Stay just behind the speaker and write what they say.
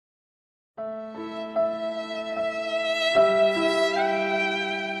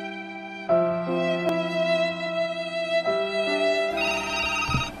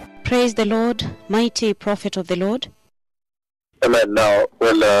Praise the Lord, mighty prophet of the Lord. Amen. Now,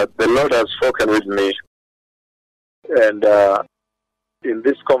 the Lord has spoken with me, and in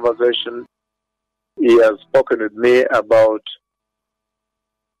this conversation, He has spoken with me about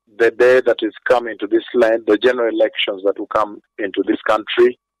the day that is coming to this land, the general elections that will come into this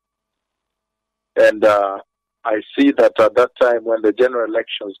country. And I see that at that time, when the general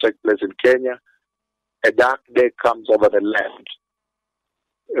elections take place in Kenya, a dark day comes over the land.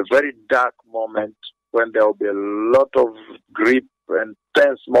 A very dark moment when there will be a lot of grief and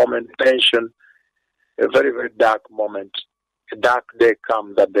tense moment, tension, a very, very dark moment. A dark day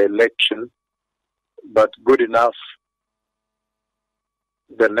comes at the election, but good enough,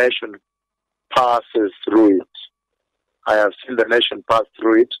 the nation passes through it. I have seen the nation pass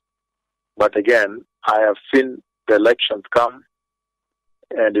through it, but again, I have seen the elections come,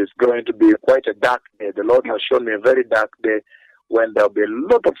 and it's going to be quite a dark day. The Lord has shown me a very dark day when there will be a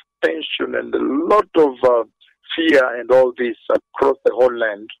lot of tension and a lot of fear and all this across the whole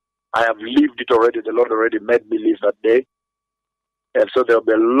land. I have lived it already. The Lord already made me live that day. And so there will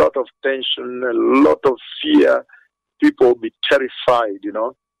be a lot of tension, a lot of fear. People will be terrified, you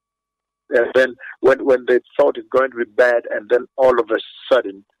know. And then when they thought it's going to be bad, and then all of a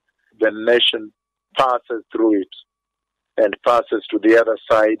sudden, the nation passes through it and passes to the other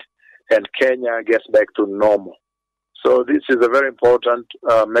side, and Kenya gets back to normal. So this is a very important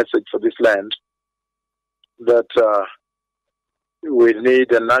message for this land, that we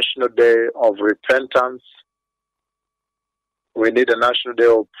need a national day of repentance. We need a national day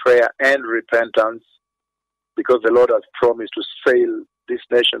of prayer and repentance, because the Lord has promised to sail this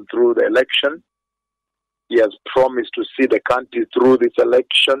nation through the election. He has promised to see the country through this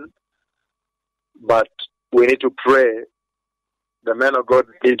election. But we need to pray. The man of God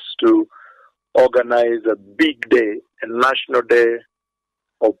needs to organize a big day, a national day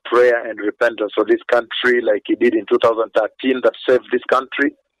of prayer and repentance for this country, like he did in 2013 that saved this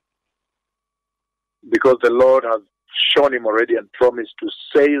country. Because the Lord has shown him already and promised to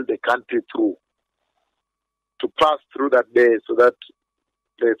sail the country through, to pass through that day, so that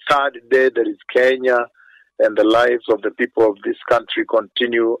the third day there is Kenya, and the lives of the people of this country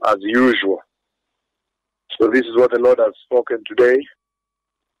continue as usual. So this is what the Lord has spoken today.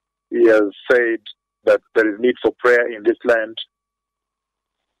 He has said that there is need for prayer in this land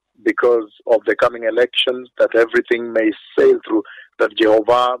because of the coming elections, that everything may sail through, that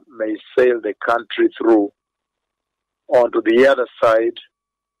Jehovah may sail the country through onto the other side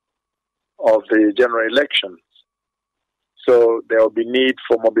of the general elections. So there will be need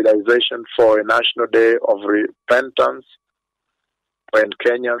for mobilization for a national day of repentance, when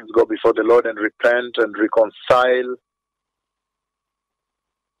Kenyans go before the Lord and repent and reconcile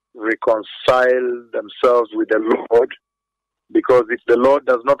themselves with the Lord. Because if the Lord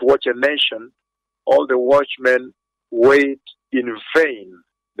does not watch a nation, all the watchmen wait in vain.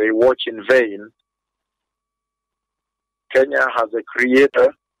 They watch in vain. Kenya has a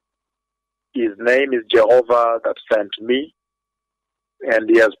creator. His name is Jehovah that sent me, and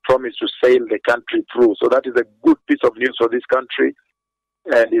he has promised to sail the country through. So that is a good piece of news for this country,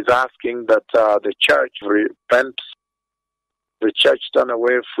 and he's asking that the church repent, the church turn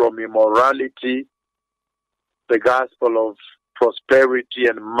away from immorality, the gospel of prosperity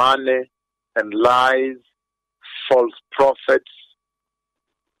and money and lies, false prophets,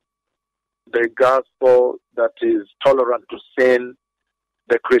 the gospel that is tolerant to sin,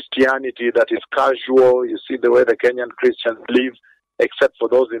 the Christianity that is casual. You see the way the Kenyan Christians live, except for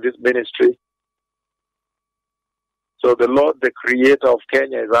those in this ministry. So the Lord, the creator of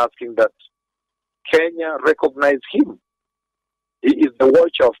Kenya, is asking that Kenya recognize him. He is the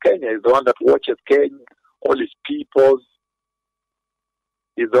watcher of Kenya. He's the one that watches Kenya, all his peoples.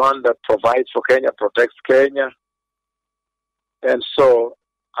 He's the one that provides for Kenya, protects Kenya. And so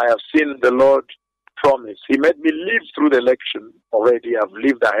I have seen the Lord promise. He made me live through the election already. I've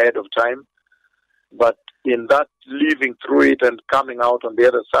lived ahead of time. But in that living through it and coming out on the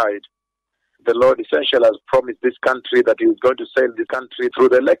other side, the Lord essentially has promised this country that he is going to sail the country through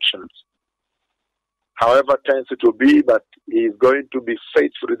the elections. However tense it will be, but he is going to be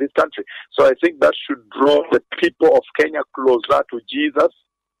faithful to this country. So I think that should draw the people of Kenya closer to Jesus.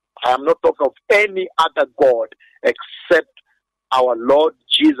 I am not talking of any other God except our Lord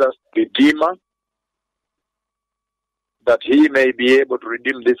Jesus, Redeemer, that he may be able to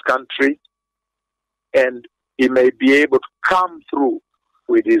redeem this country, and he may be able to come through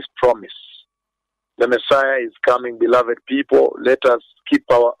with his promise. The Messiah is coming, beloved people. Let us keep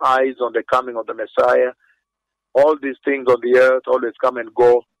our eyes on the coming of the Messiah. All these things on the earth always come and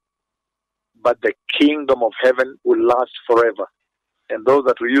go, but the kingdom of heaven will last forever. And those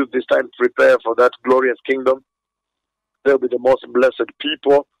that will use this time to prepare for that glorious kingdom, they'll be the most blessed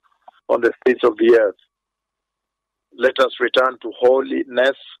people on the face of the earth. Let us return to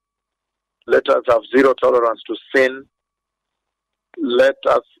holiness. Let us have zero tolerance to sin. Let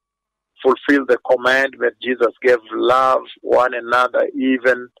us fulfill the commandment Jesus gave, love one another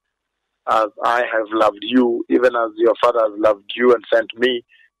even as I have loved you, even as your Father has loved you and sent me.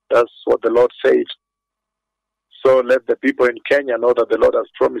 That's what the Lord said. So let the people in Kenya know that the Lord has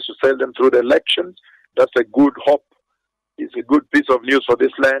promised to save them through the elections. That's a good hope. It's a good piece of news for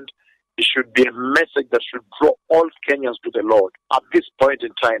this land. It should be a message that should draw all Kenyans to the Lord. At this point in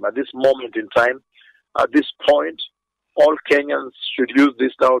time, at this moment in time, at this point, all Kenyans should use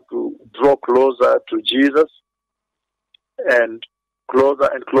this now to draw closer to Jesus and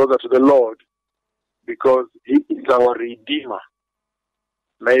closer to the Lord, because He is our Redeemer.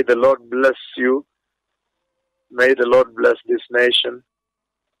 May the Lord bless you. May the Lord bless this nation.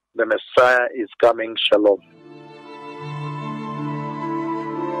 The Messiah is coming. Shalom.